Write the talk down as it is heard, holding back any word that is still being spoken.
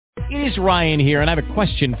It is Ryan here, and I have a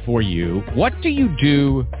question for you. What do you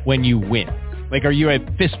do when you win? Like, are you a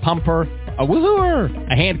fist pumper, a woohooer,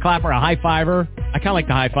 a hand clapper, a high fiver? I kind of like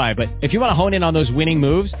the high five, but if you want to hone in on those winning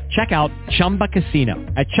moves, check out Chumba Casino.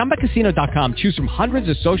 At ChumbaCasino.com, choose from hundreds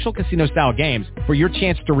of social casino-style games for your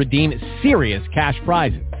chance to redeem serious cash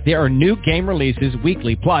prizes. There are new game releases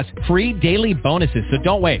weekly, plus free daily bonuses. So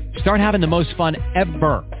don't wait. Start having the most fun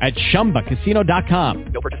ever at ChumbaCasino.com.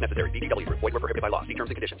 No purchase necessary. VGW. Void where prohibited by law. See terms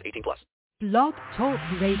and conditions. 18+. Blog Talk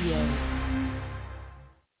Radio.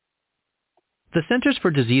 The Centers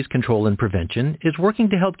for Disease Control and Prevention is working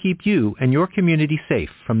to help keep you and your community safe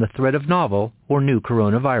from the threat of novel or new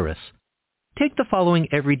coronavirus. Take the following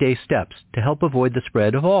everyday steps to help avoid the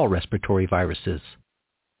spread of all respiratory viruses.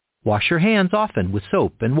 Wash your hands often with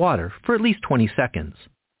soap and water for at least 20 seconds.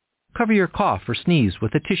 Cover your cough or sneeze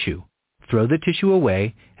with a tissue. Throw the tissue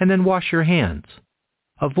away and then wash your hands.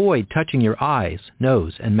 Avoid touching your eyes,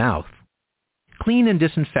 nose, and mouth. Clean and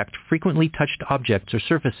disinfect frequently touched objects or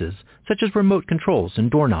surfaces, such as remote controls and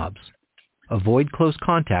doorknobs. Avoid close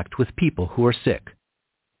contact with people who are sick.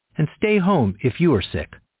 And stay home if you are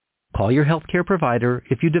sick. Call your healthcare provider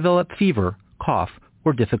if you develop fever, cough,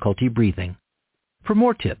 or difficulty breathing. For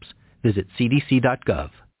more tips, visit cdc.gov.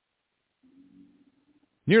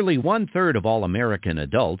 Nearly one-third of all American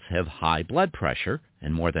adults have high blood pressure,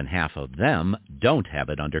 and more than half of them don't have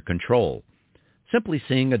it under control. Simply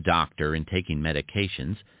seeing a doctor and taking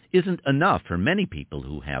medications isn't enough for many people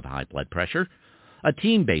who have high blood pressure. A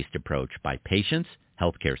team-based approach by patients,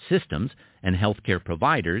 healthcare systems, and healthcare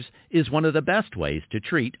providers is one of the best ways to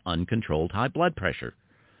treat uncontrolled high blood pressure.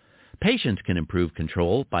 Patients can improve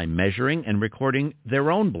control by measuring and recording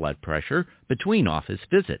their own blood pressure between office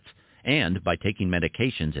visits and by taking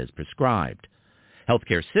medications as prescribed.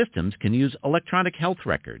 Healthcare systems can use electronic health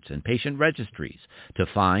records and patient registries to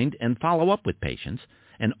find and follow up with patients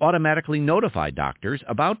and automatically notify doctors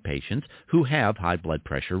about patients who have high blood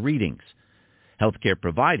pressure readings. Healthcare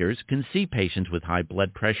providers can see patients with high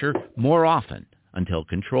blood pressure more often until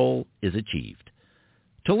control is achieved.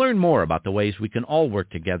 To learn more about the ways we can all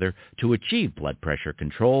work together to achieve blood pressure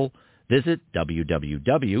control, visit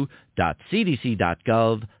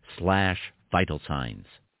www.cdc.gov/vital signs.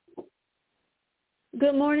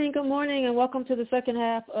 Good morning, and welcome to the second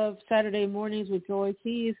half of Saturday Mornings with Joy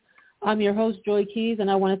Keys. I'm your host, Joy Keys, and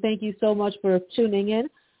I want to thank you so much for tuning in.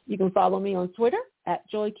 You can follow me on Twitter at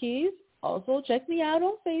Joy Keys. Also, check me out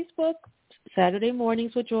on Facebook, Saturday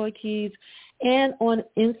Mornings with Joy Keys, and on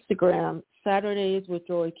Instagram, Saturdays with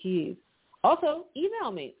Joy Keys. Also,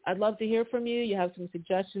 email me. I'd love to hear from you. You have some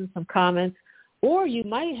suggestions, some comments, or you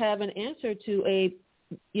might have an answer to a,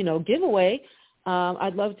 giveaway.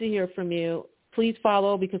 I'd love to hear from you. Please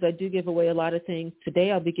follow because I do give away a lot of things.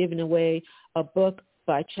 Today I'll be giving away a book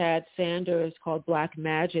by Chad Sanders called Black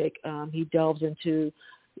Magic. He delves into,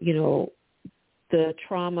 the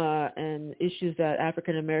trauma and issues that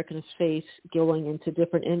African Americans face going into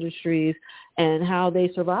different industries and how they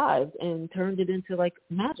survived and turned it into like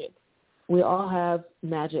magic. We all have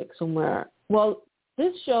magic somewhere. Well,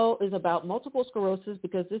 this show is about multiple sclerosis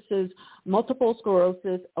because this is Multiple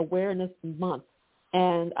Sclerosis Awareness Month.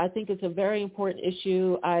 And I think it's a very important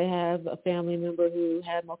issue. I have a family member who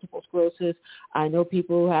had multiple sclerosis. I know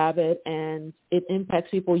people who have it, and it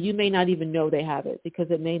impacts people. You may not even know they have it because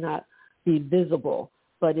it may not be visible,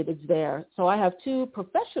 but it is there. So I have two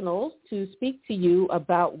professionals to speak to you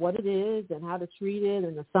about what it is and how to treat it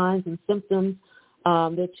and the signs and symptoms.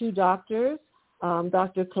 They're two doctors.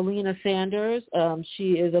 Dr. Kalina Sanders,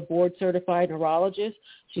 she is a board-certified neurologist.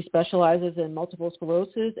 She specializes in multiple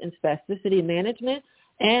sclerosis and spasticity management.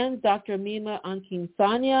 And Dr. Mima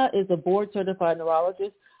Akinsanya is a board-certified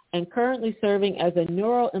neurologist and currently serving as a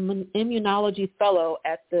neuroimmunology fellow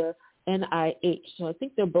at the NIH. So I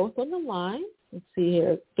think they're both on the line. Let's see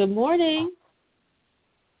here. Good morning.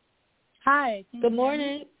 Hi. Good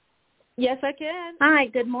morning. Yes, I can. Hi,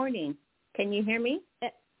 good morning. Can you hear me?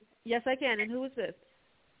 Yes, I can. And who is this?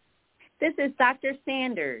 This is Dr.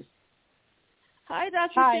 Sanders. Hi,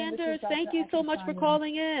 Dr. Sanders. Thank you so much for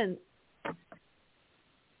calling in.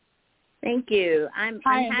 Thank you. I'm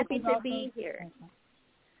happy to be here.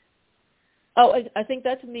 Oh, I think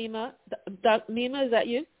that's Mima. Mima, is that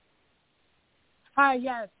you? Hi,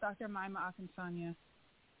 yes, Dr. Mima Akinsanya.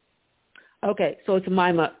 Okay, so it's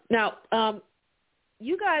Mima. Now,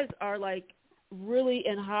 you guys are like really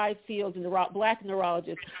in high fields in black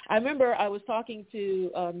neurologists. I remember I was talking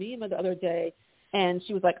to Mima the other day, and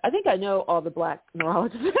she was like, I think I know all the black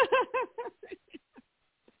neurologists.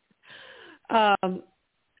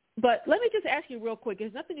 But let me just ask you real quick. It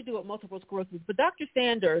has nothing to do with multiple sclerosis. But Dr.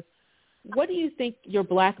 Sanders, what do you think your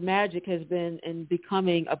black magic has been in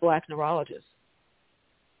becoming a black neurologist?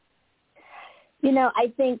 You know,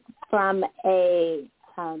 I think from a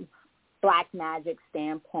black magic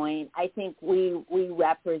standpoint, I think we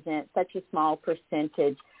represent such a small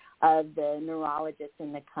percentage of the neurologists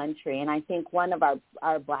in the country. And I think one of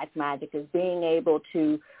our black magic is being able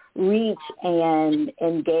to reach and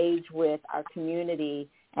engage with our community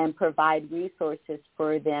and provide resources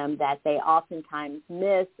for them that they oftentimes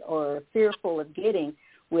miss or are fearful of getting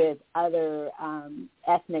with other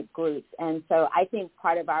ethnic groups. And so I think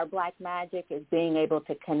part of our black magic is being able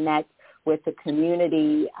to connect with the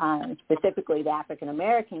community, specifically the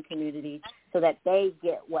African-American community, so that they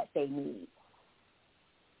get what they need.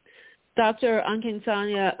 Dr.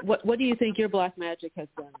 Akinsanya, what do you think your black magic has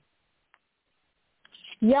been?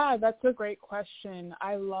 Yeah, that's a great question.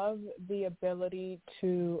 I love the ability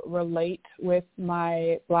to relate with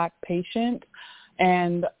my black patient,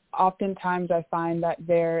 and oftentimes I find that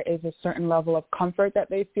there is a certain level of comfort that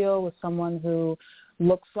they feel with someone who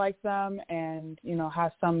looks like them and, you know,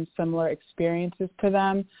 has some similar experiences to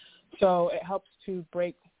them. So it helps to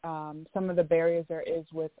break some of the barriers there is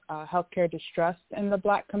with healthcare distrust in the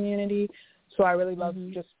black community. So I really love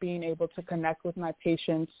just being able to connect with my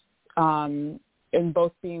patients in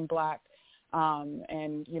both being black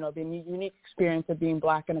and, you know, the unique experience of being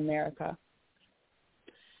black in America.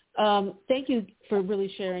 Thank you for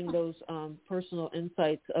really sharing those personal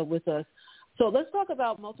insights with us. So let's talk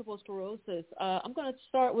about multiple sclerosis. I'm going to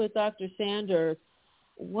start with Dr. Sanders.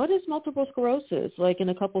 What is multiple sclerosis? Like in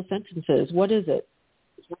a couple sentences, what is it?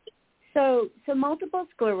 So multiple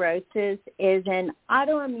sclerosis is an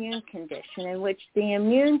autoimmune condition in which the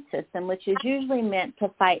immune system, which is usually meant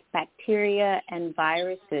to fight bacteria and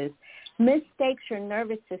viruses, mistakes your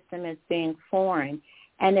nervous system as being foreign,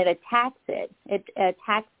 and it attacks it. It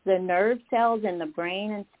attacks the nerve cells in the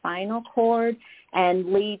brain and spinal cord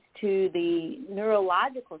and leads to the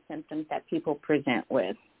neurological symptoms that people present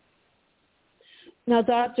with. Now,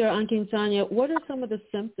 Dr. Akinsanya, what are some of the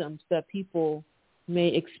symptoms that people may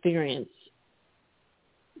experience?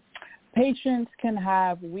 Patients can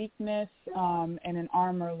have weakness in an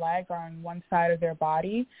arm or leg or on one side of their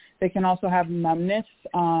body. They can also have numbness,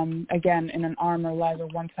 again, in an arm or leg or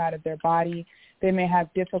one side of their body. They may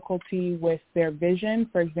have difficulty with their vision.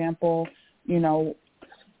 For example, you know,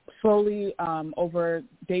 slowly over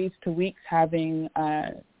days to weeks having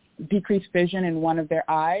decreased vision in one of their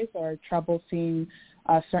eyes or trouble seeing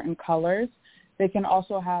certain colors. They can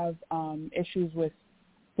also have issues with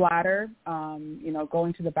bladder, you know,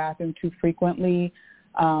 going to the bathroom too frequently,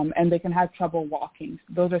 and they can have trouble walking.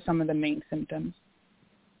 Those are some of the main symptoms.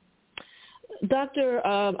 Doctor,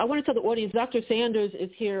 I want to tell the audience, Dr. Sanders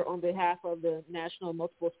is here on behalf of the National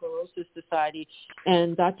Multiple Sclerosis Society,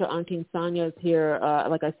 and Dr. Akinsanya is here.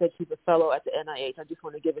 Like I said, she's a fellow at the NIH. I just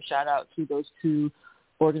want to give a shout-out to those two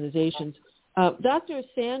organizations. Dr.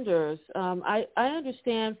 Sanders, I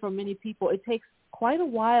understand for many people it takes quite a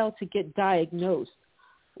while to get diagnosed.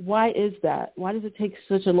 Why is that? Why does it take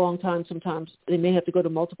such a long time? Sometimes they may have to go to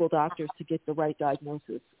multiple doctors to get the right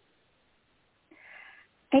diagnosis.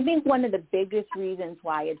 I think one of the biggest reasons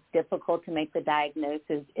why it's difficult to make the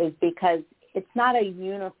diagnosis is because it's not a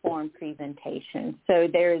uniform presentation. So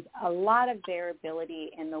there's a lot of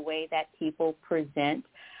variability in the way that people present.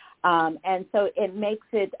 And so it makes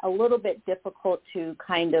it a little bit difficult to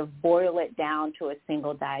kind of boil it down to a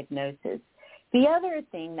single diagnosis. The other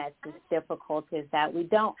thing that's difficult is that we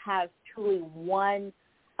don't have truly one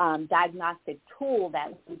diagnostic tool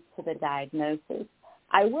that leads to the diagnosis.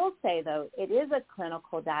 I will say, though, it is a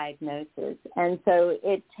clinical diagnosis, and so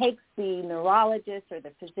it takes the neurologist or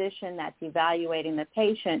the physician that's evaluating the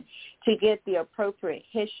patient to get the appropriate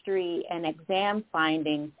history and exam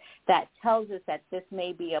findings that tells us that this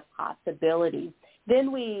may be a possibility.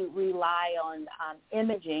 Then we rely on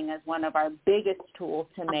imaging as one of our biggest tools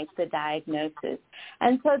to make the diagnosis.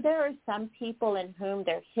 And so there are some people in whom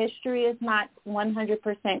their history is not 100%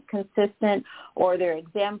 consistent, or their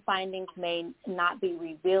exam findings may not be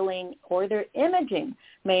revealing, or their imaging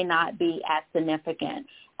may not be as significant.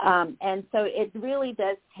 And so it really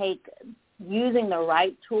does take using the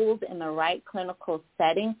right tools in the right clinical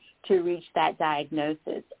setting to reach that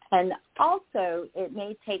diagnosis. And also, it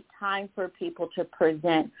may take time for people to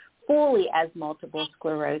present fully as multiple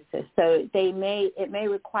sclerosis. So it may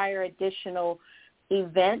require additional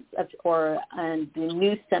events or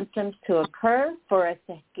new symptoms to occur for us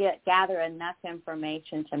to gather enough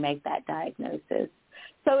information to make that diagnosis.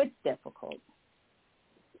 So it's difficult.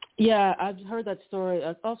 Yeah, I've heard that story.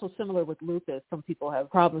 It's also similar with lupus. Some people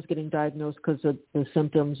have problems getting diagnosed because of the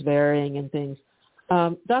symptoms varying and things.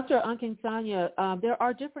 Dr. Akinsanya, there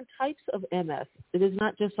are different types of MS. It is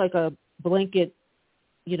not just like a blanket,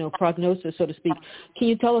 prognosis, so to speak. Can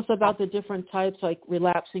you tell us about the different types, like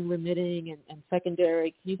relapsing, remitting, and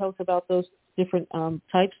secondary? Can you tell us about those different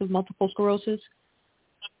types of multiple sclerosis?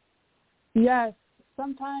 Yes.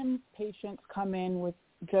 Sometimes patients come in with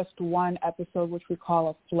just one episode, which we call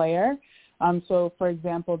a flare. So, for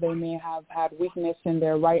example, they may have had weakness in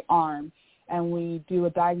their right arm, and we do a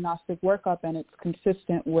diagnostic workup, and it's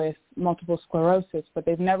consistent with multiple sclerosis, but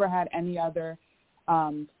they've never had any other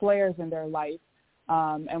flares in their life.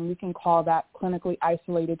 And we can call that clinically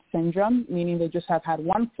isolated syndrome, meaning they just have had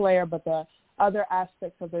one flare, but the other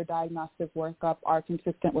aspects of their diagnostic workup are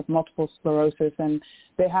consistent with multiple sclerosis, and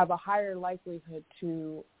they have a higher likelihood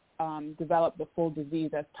to develop the full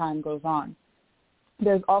disease as time goes on.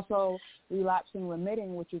 There's also relapsing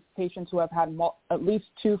remitting, which is patients who have had at least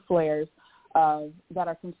two flares that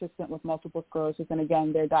are consistent with multiple sclerosis, and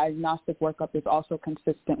again, their diagnostic workup is also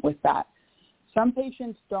consistent with that. Some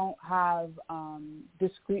patients don't have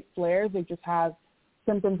discrete flares. They just have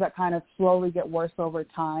symptoms that kind of slowly get worse over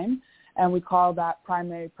time, and we call that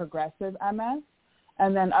primary progressive MS.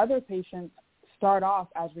 And then other patients start off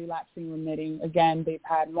as relapsing remitting. Again, they've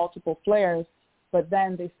had multiple flares, but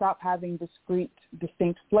then they stop having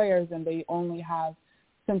distinct flares, and they only have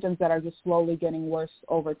symptoms that are just slowly getting worse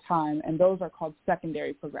over time, and those are called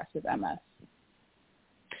secondary progressive MS.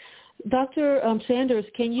 Dr. Sanders,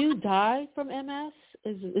 can you die from MS?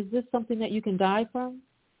 Is this something that you can die from?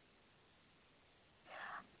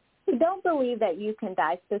 We don't believe that you can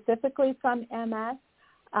die specifically from MS.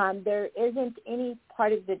 There isn't any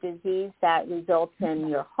part of the disease that results in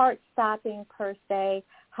your heart stopping per se.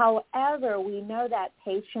 However, we know that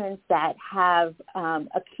patients that have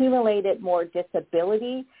accumulated more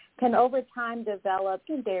disability can over time develop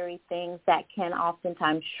secondary things that can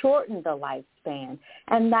oftentimes shorten the lifespan.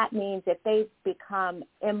 And that means if they become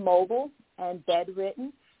immobile and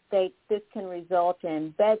bedridden, this can result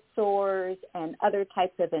in bed sores and other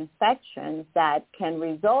types of infections that can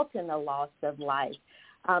result in the loss of life.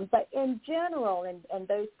 But in general, and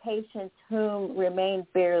those patients who remain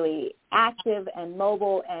fairly active and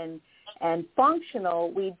mobile and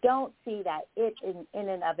functional, we don't see that it in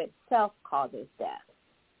and of itself causes death.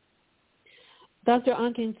 Dr.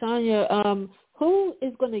 Akinsanya, who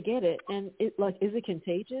is going to get it? And is it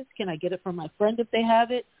contagious? Can I get it from my friend if they have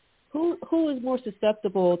it? Who is more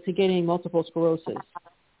susceptible to getting multiple sclerosis?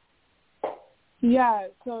 Yeah,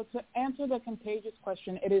 so to answer the contagious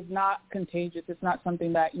question, it is not contagious. It's not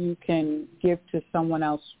something that you can give to someone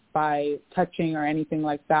else by touching or anything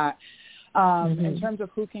like that. In terms of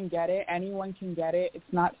who can get it, anyone can get it. It's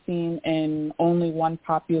not seen in only one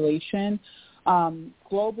population.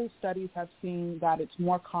 Global studies have seen that it's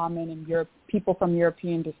more common in people from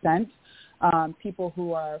European descent, people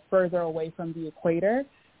who are further away from the equator.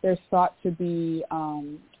 There's thought to be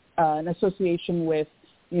an association with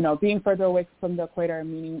being further away from the equator,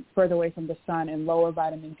 meaning further away from the sun, and lower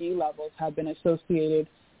vitamin D levels have been associated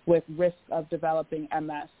with risk of developing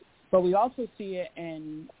MS. But we also see it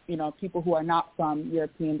in, people who are not from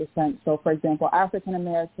European descent. So, for example, African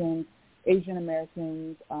Americans, Asian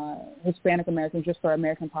Americans, Hispanic Americans, just for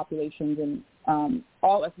American populations, and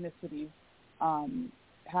all ethnicities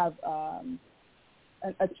have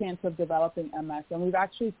a chance of developing MS. And we've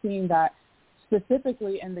actually seen that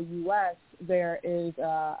specifically in the U.S., there is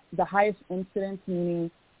the highest incidence, meaning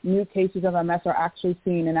new cases of MS are actually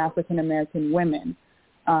seen in African American women.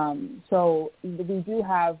 So we do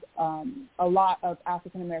have a lot of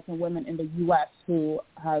African American women in the U.S. who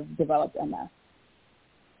have developed MS.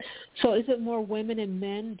 So is it more women and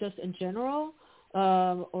men just in general,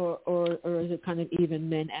 or is it kind of even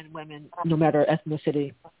men and women, no matter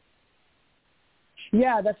ethnicity?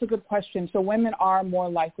 Yeah, that's a good question. So women are more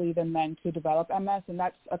likely than men to develop MS, and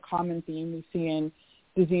that's a common theme we see in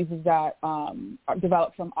diseases that are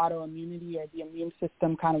developed from autoimmunity, or the immune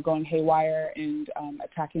system kind of going haywire and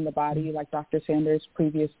attacking the body, like Dr. Sanders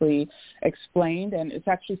previously explained. And it's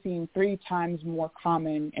actually seen 3 times more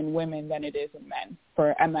common in women than it is in men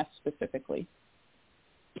for MS specifically.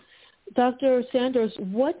 Dr. Sanders,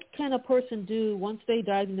 what can a person do once they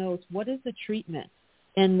diagnose? What is the treatment?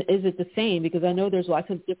 And is it the same? Because I know there's lots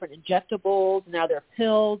of different injectables. Now there are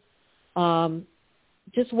pills.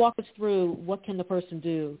 Just walk us through what can the person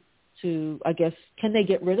do to, I guess, can they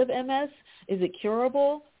get rid of MS? Is it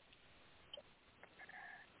curable?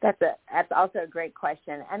 That's also a great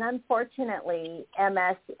question. And unfortunately,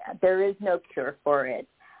 MS, there is no cure for it.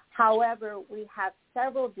 However, we have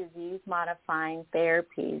several disease-modifying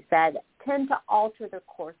therapies that tend to alter the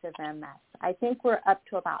course of MS. I think we're up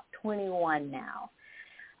to about 21 now.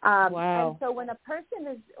 Wow. And so when a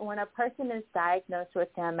person is diagnosed with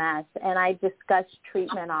MS, and I discuss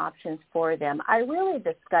treatment options for them, I really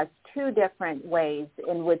discuss two different ways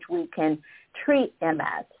in which we can treat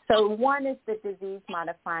MS. So one is the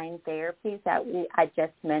disease-modifying therapies that I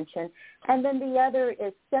just mentioned, and then the other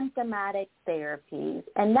is symptomatic therapies,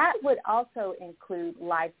 and that would also include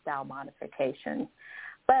lifestyle modifications.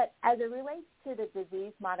 But as it relates to the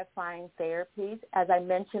disease-modifying therapies, as I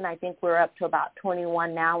mentioned, I think we're up to about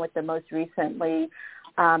 21 now, with the most recently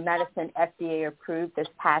medicine FDA approved this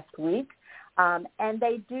past week. And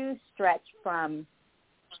they do stretch from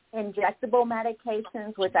injectable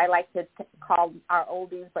medications, which I like to call our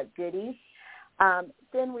oldies but goodies.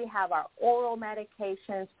 Then we have our oral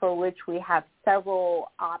medications, for which we have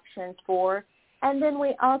several options for. And then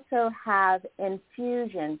we also have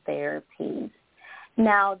infusion therapies.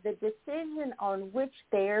 Now, the decision on which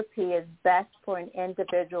therapy is best for an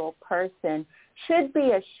individual person should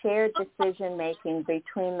be a shared decision-making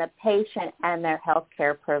between the patient and their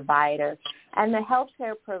healthcare provider. And the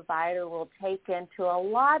healthcare provider will take into a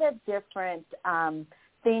lot of different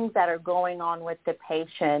things that are going on with the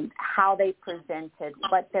patient, how they presented,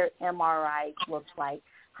 what their MRI looks like,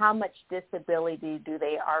 how much disability do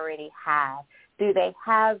they already have, do they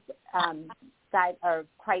have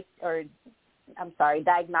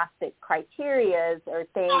diagnostic criteria or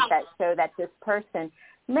things that show that this person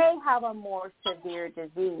may have a more severe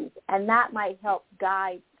disease, and that might help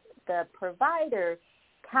guide the provider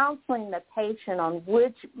counseling the patient on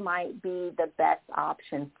which might be the best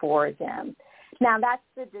option for them. Now, that's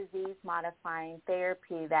the disease-modifying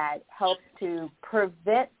therapy that helps to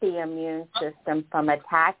prevent the immune system from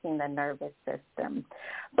attacking the nervous system.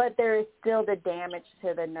 But there is still the damage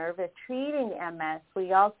to the nervous. Treating MS,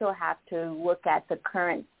 we also have to look at the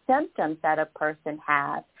current symptoms that a person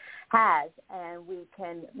has, and we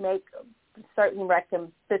can make certain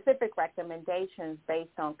specific recommendations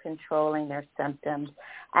based on controlling their symptoms.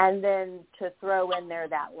 And then to throw in there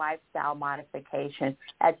that lifestyle modification,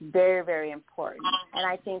 that's very, very important. And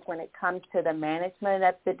I think when it comes to the management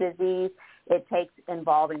of the disease, it takes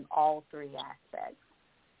involving all three aspects.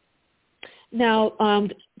 Now,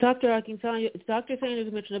 Dr. Akinsanya, Dr.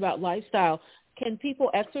 Sanders mentioned about lifestyle. Can people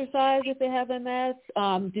exercise if they have MS?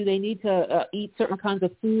 Do they need to eat certain kinds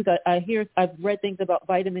of foods? I've read things about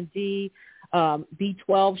vitamin D,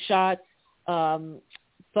 B12 shots,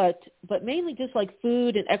 but mainly just like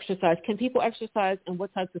food and exercise. Can people exercise, and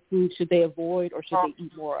what types of food should they avoid or should they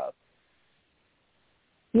eat more of?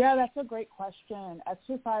 Yeah, that's a great question.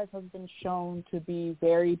 Exercise has been shown to be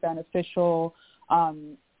very beneficial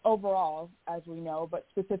overall, as we know, but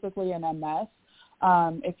specifically in MS.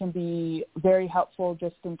 It can be very helpful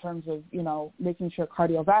just in terms of, making sure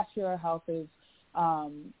cardiovascular health is,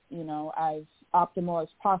 as optimal as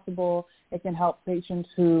possible. It can help patients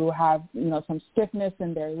who have, some stiffness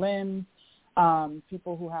in their limbs.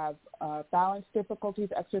 People who have balance difficulties,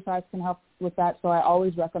 exercise can help with that. So I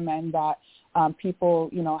always recommend that people,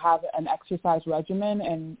 have an exercise regimen,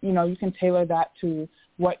 and, you can tailor that to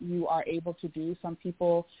what you are able to do. Some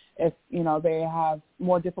people, if, they have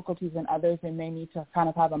more difficulties than others, they may need to kind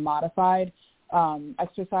of have a modified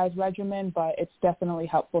exercise regimen, but it's definitely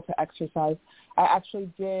helpful to exercise. I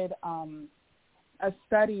actually did a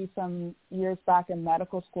study some years back in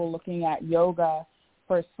medical school looking at yoga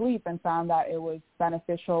for sleep, and found that it was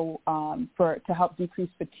beneficial to help decrease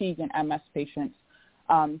fatigue in MS patients.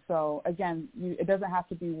 So again, it doesn't have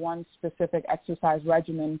to be one specific exercise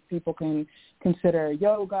regimen. People can consider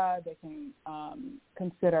yoga, they can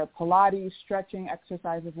consider Pilates, stretching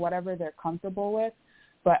exercises, whatever they're comfortable with.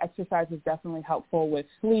 But exercise is definitely helpful with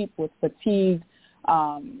sleep, with fatigue,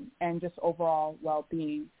 and just overall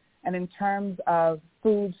well-being. And in terms of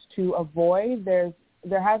foods to avoid, there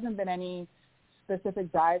hasn't been any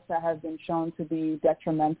specific diets that have been shown to be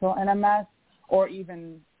detrimental in MS or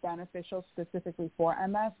even beneficial specifically for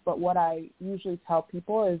MS. But what I usually tell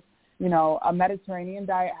people is, a Mediterranean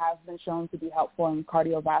diet has been shown to be helpful in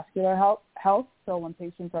cardiovascular health. So when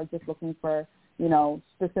patients are just looking for,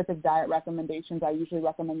 specific diet recommendations, I usually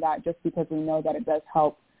recommend that just because we know that it does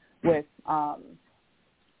help with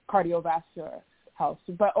cardiovascular health.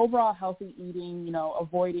 But overall healthy eating,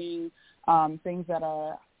 avoiding things that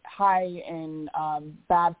are high in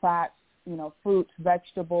bad fats, fruits,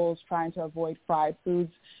 vegetables, trying to avoid fried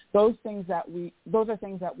foods. Those are things that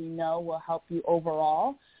we know will help you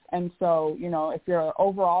overall. And so, if your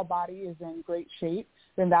overall body is in great shape,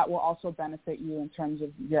 then that will also benefit you in terms of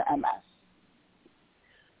your MS.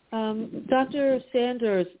 Dr.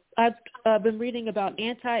 Sanders, I've been reading about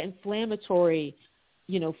anti-inflammatory,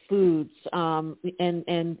 foods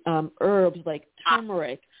and herbs like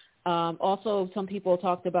turmeric. Also, some people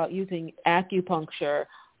talked about using acupuncture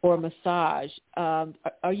or massage.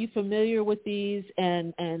 Are you familiar with these?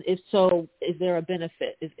 And if so, is there a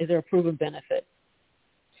benefit? Is there a proven benefit?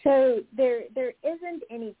 So there isn't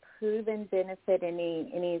any proven benefit,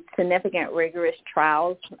 any significant rigorous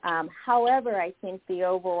trials. However, I think the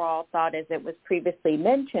overall thought, as it was previously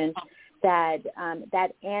mentioned, that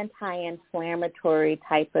that anti-inflammatory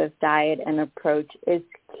type of diet and approach is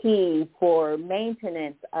key for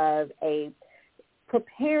maintenance of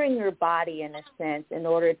preparing your body, in a sense, in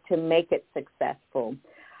order to make it successful.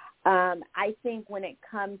 I think when it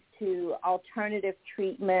comes to alternative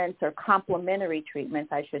treatments or complementary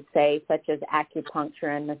treatments, I should say, such as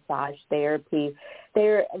acupuncture and massage therapy,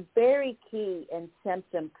 they're very key in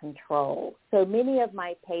symptom control. So many of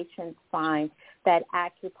my patients find that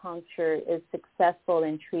acupuncture is successful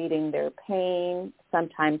in treating their pain,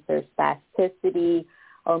 sometimes their spasticity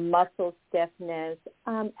or muscle stiffness,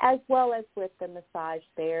 as well as with the massage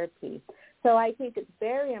therapy. So I think it's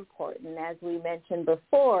very important, as we mentioned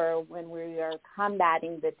before, when we are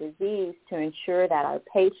combating the disease, to ensure that our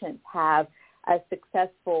patients have a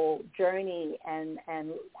successful journey and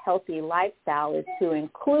healthy lifestyle, is to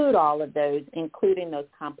include all of those, including those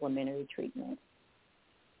complementary treatments.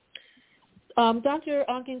 Dr.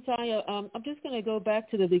 Akinsanya, I'm just going to go back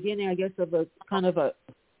to the beginning, I guess, of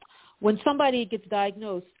when somebody gets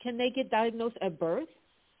diagnosed, can they get diagnosed at birth?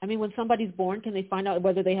 I mean, when somebody's born, can they find out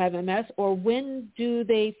whether they have MS? Or when do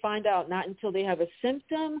they find out? Not until they have a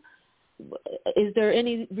symptom? Is there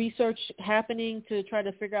any research happening to try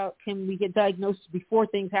to figure out, can we get diagnosed before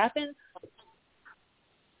things happen?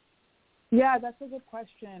 Yeah, that's a good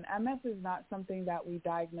question. MS is not something that we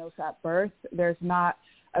diagnose at birth. There's not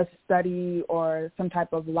a study or some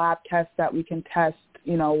type of lab test that we can test,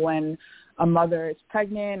 when a mother is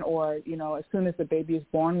pregnant or, as soon as the baby is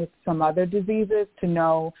born with some other diseases to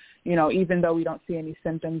know, even though we don't see any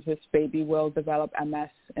symptoms, this baby will develop MS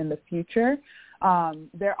in the future.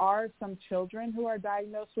 There are some children who are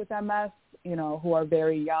diagnosed with MS, who are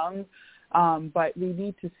very young, but we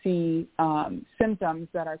need to see symptoms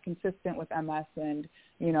that are consistent with MS and,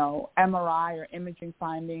 MRI or imaging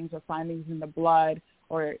findings or findings in the blood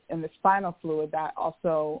or in the spinal fluid that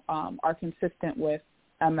also are consistent with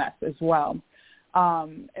MS as well.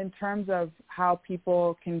 In terms of how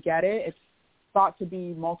people can get it, it's thought to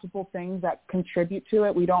be multiple things that contribute to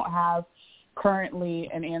it. We don't have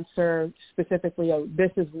currently an answer specifically of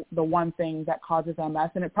this is the one thing that causes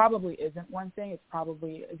MS, and it probably isn't one thing. It's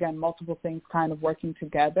probably, again, multiple things kind of working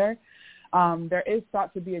together. There is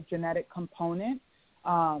thought to be a genetic component,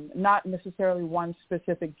 not necessarily one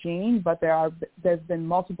specific gene, but there's been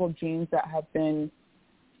multiple genes that have been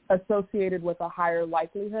associated with a higher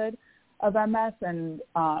likelihood of MS, and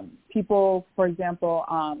people, for example,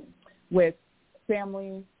 with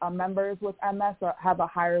family members with MS have a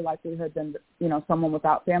higher likelihood than someone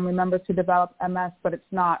without family members to develop MS, but it's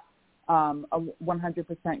not a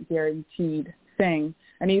 100% guaranteed thing.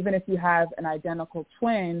 And even if you have an identical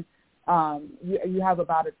twin, you have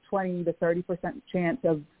about a 20 to 30% chance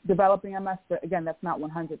of developing MS, but again, that's not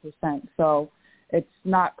 100%. So it's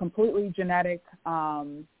not completely genetic,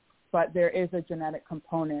 but there is a genetic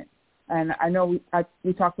component. And I know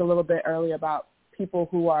we talked a little bit earlier about people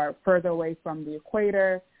who are further away from the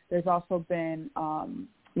equator. There's also been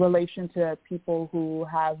relation to people who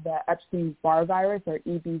have the Epstein-Barr virus, or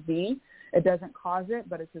EBV. It doesn't cause it,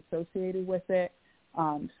 but it's associated with it.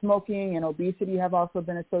 Smoking and obesity have also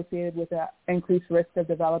been associated with an increased risk of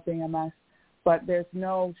developing MS. But there's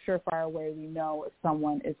no surefire way we know if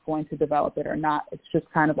someone is going to develop it or not. It's just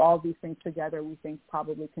kind of all these things together we think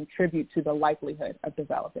probably contribute to the likelihood of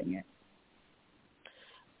developing it.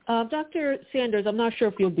 Dr. Sanders, I'm not sure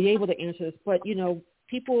if you'll be able to answer this, but,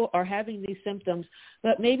 people are having these symptoms,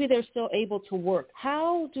 but maybe they're still able to work.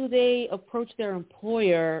 How do they approach their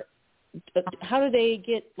employer? How do they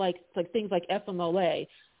get like things like FMLA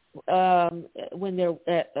when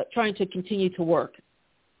they're trying to continue to work?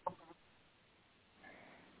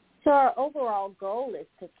 So our overall goal is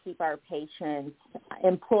to keep our patients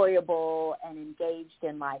employable and engaged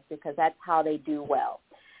in life, because that's how they do well.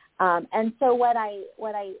 And so what I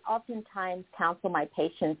oftentimes counsel my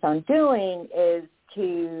patients on doing is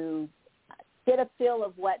to get a feel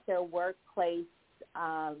of what their workplace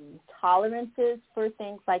tolerance is for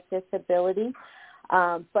things like disability.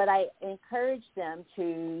 But I encourage them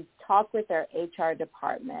to talk with their HR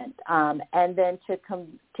department and then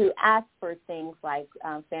to ask for things like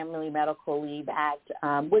Family Medical Leave Act,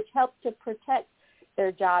 which helps to protect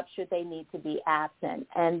their job should they need to be absent.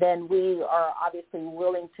 And then we are obviously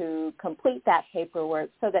willing to complete that paperwork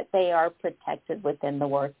so that they are protected within the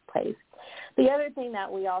workplace. The other thing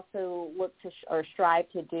that we also look to or strive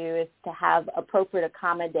to do is to have appropriate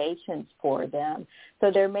accommodations for them. So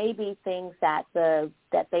there may be things that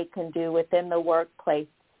they can do within the workplace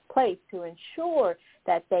to ensure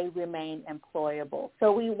that they remain employable.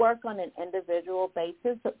 So we work on an individual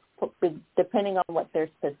basis depending on what their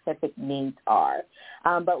specific needs are.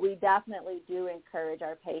 But we definitely do encourage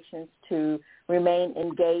our patients to remain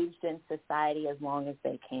engaged in society as long as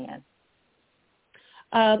they can.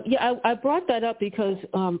 I brought that up because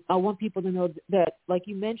I want people to know that, like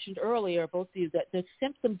you mentioned earlier, both of you, that the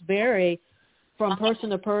symptoms vary from person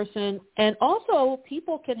to person, and also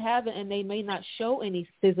people can have it and they may not show any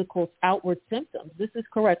physical outward symptoms. This is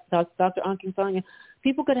correct, Dr. Akinsanya.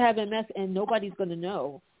 People could have MS and nobody's going to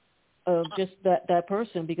know just that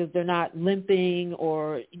person because they're not limping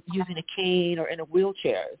or using a cane or in a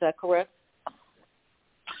wheelchair. Is that correct?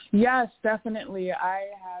 Yes, definitely. I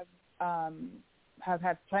have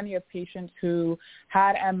had plenty of patients who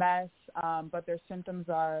had MS, but their symptoms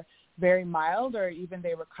are very mild, or even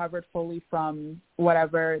they recovered fully from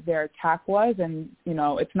whatever their attack was, and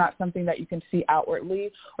it's not something that you can see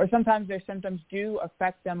outwardly. Or sometimes their symptoms do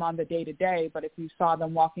affect them on the day-to-day, but if you saw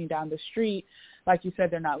them walking down the street, like you said,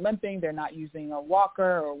 they're not limping, they're not using a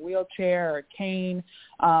walker or a wheelchair or a cane,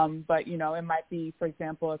 but it might be, for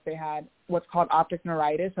example, if they had what's called optic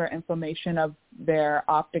neuritis or inflammation of their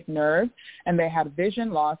optic nerve and they had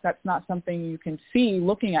vision loss. That's not something you can see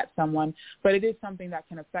looking at someone, but it is something that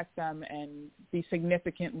can affect them and be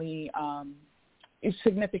significant in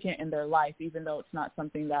their life, even though it's not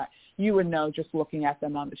something that you would know just looking at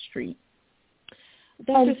them on the street.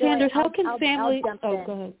 Dr. Sanders, how can families... Go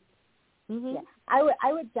ahead. Mm-hmm. Yeah.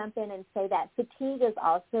 I would jump in and say that fatigue is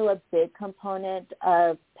also a big component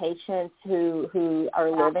of patients who are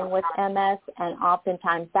living with MS, and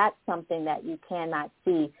oftentimes that's something that you cannot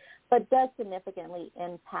see, but does significantly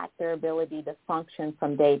impact their ability to function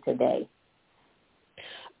from day to day.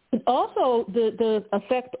 Also, the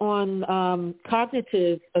effect on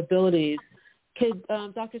cognitive abilities.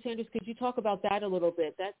 Dr. Sanders, could you talk about that a little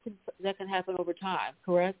bit? That can happen over time,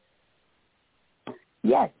 correct?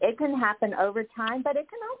 Yes, it can happen over time, but it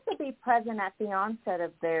can also be present at the onset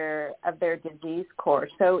of their disease course.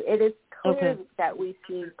 So it is clear that we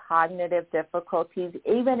see cognitive difficulties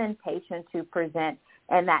even in patients who present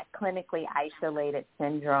in that clinically isolated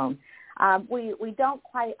syndrome. We don't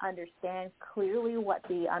quite understand clearly what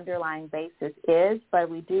the underlying basis is, but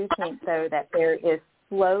we do think, though, that there is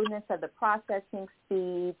slowness of the processing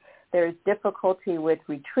speed. There's difficulty with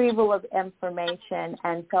retrieval of information,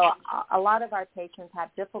 and so a lot of our patients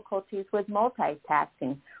have difficulties with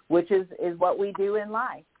multitasking, which is what we do in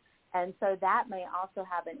life. And so that may also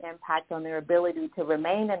have an impact on their ability to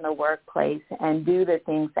remain in the workplace and do the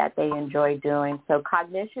things that they enjoy doing. So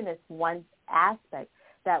cognition is one aspect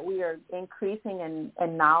that we are increasing in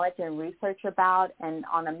knowledge and research about, and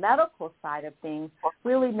on a medical side of things,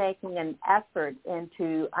 really making an effort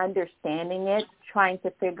into understanding it, trying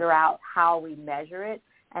to figure out how we measure it,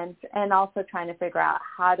 and also trying to figure out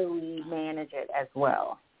how do we manage it as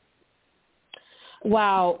well.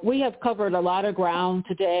 Wow, we have covered a lot of ground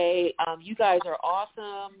today. You guys are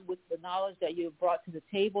awesome with the knowledge that you have brought to the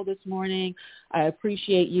table this morning. I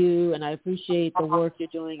appreciate you, and I appreciate the work you're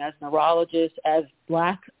doing as neurologists, as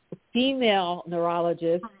Black female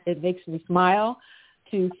neurologists. It makes me smile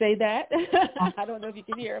to say that. I don't know if you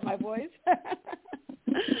can hear my voice.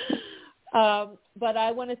 But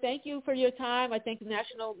I want to thank you for your time. I thank the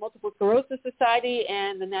National Multiple Sclerosis Society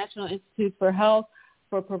and the National Institute for Health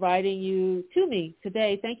for providing you to me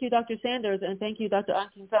today. Thank you, Dr. Sanders, and thank you, Dr.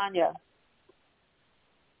 Akinsanya.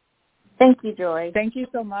 Thank you, Joy. Thank you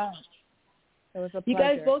so much. It was a pleasure. You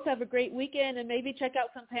guys both have a great weekend, and maybe check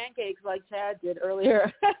out some pancakes like Chad did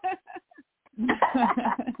earlier.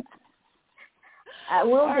 Will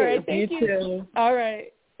do. Right, thank you. Too. All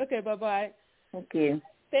right. Okay, bye-bye. Thank you.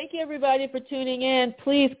 Thank you, everybody, for tuning in.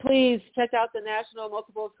 Please check out the National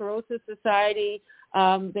Multiple Sclerosis Society.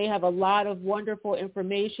 They have a lot of wonderful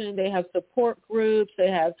information. They have support groups. They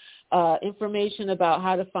have information about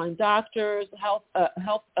how to find doctors, help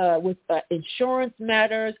with insurance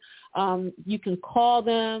matters. You can call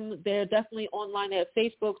them. They're definitely online at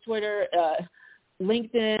Facebook, Twitter,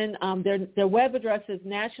 LinkedIn. Their web address is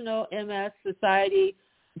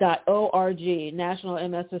nationalmssociety.org,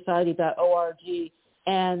 nationalmssociety.org.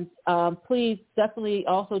 And please definitely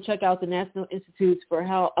also check out the National Institutes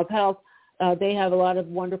of Health. They have a lot of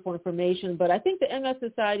wonderful information. But I think the MS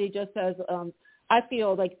Society just has, I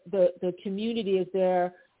feel like the community is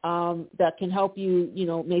there that can help you,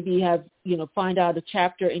 maybe have, find out a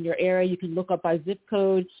chapter in your area. You can look up by zip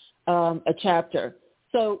code a chapter.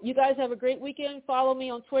 So you guys have a great weekend. Follow me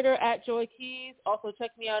on Twitter at Joy Keys. Also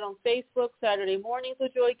check me out on Facebook, Saturday Mornings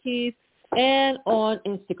with Joy Keys, and on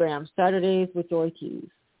Instagram, Saturdays with Joy Keys.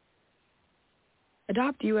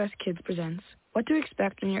 Adopt US Kids presents What to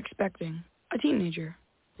Expect When You're Expecting a Teenager.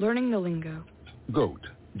 Learning the lingo. GOAT,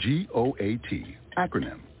 G-O-A-T,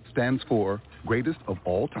 acronym, stands for Greatest of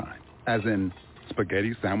All Time, as in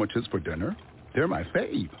spaghetti sandwiches for dinner. They're my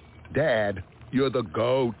fave. Dad, you're the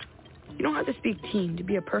GOAT. You don't have to speak teen to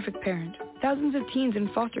be a perfect parent. Thousands of teens in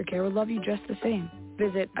foster care would love you just the same.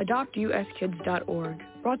 Visit adoptuskids.org.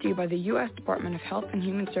 Brought to you by the U.S. Department of Health and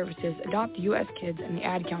Human Services, Adopt U.S. Kids, and the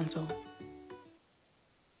Ad Council.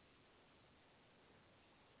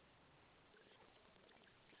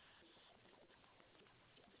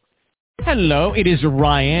 Hello, it is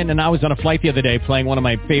Ryan, and I was on a flight the other day playing one of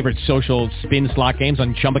my favorite social spin slot games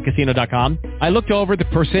on ChumbaCasino.com. I looked over at the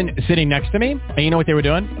person sitting next to me, and you know what they were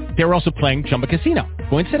doing? They were also playing Chumba Casino.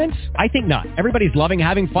 Coincidence? I think not. Everybody's loving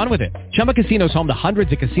having fun with it. Chumba Casino is home to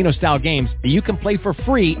hundreds of casino-style games that you can play for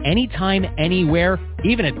free anytime, anywhere,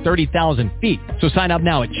 even at 30,000 feet. So sign up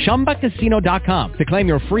now at ChumbaCasino.com to claim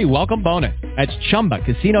your free welcome bonus. That's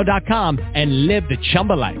ChumbaCasino.com and live the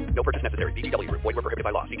Chumba life. No purchase necessary. VGW. Void where prohibited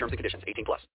by law. See terms and conditions. 18+.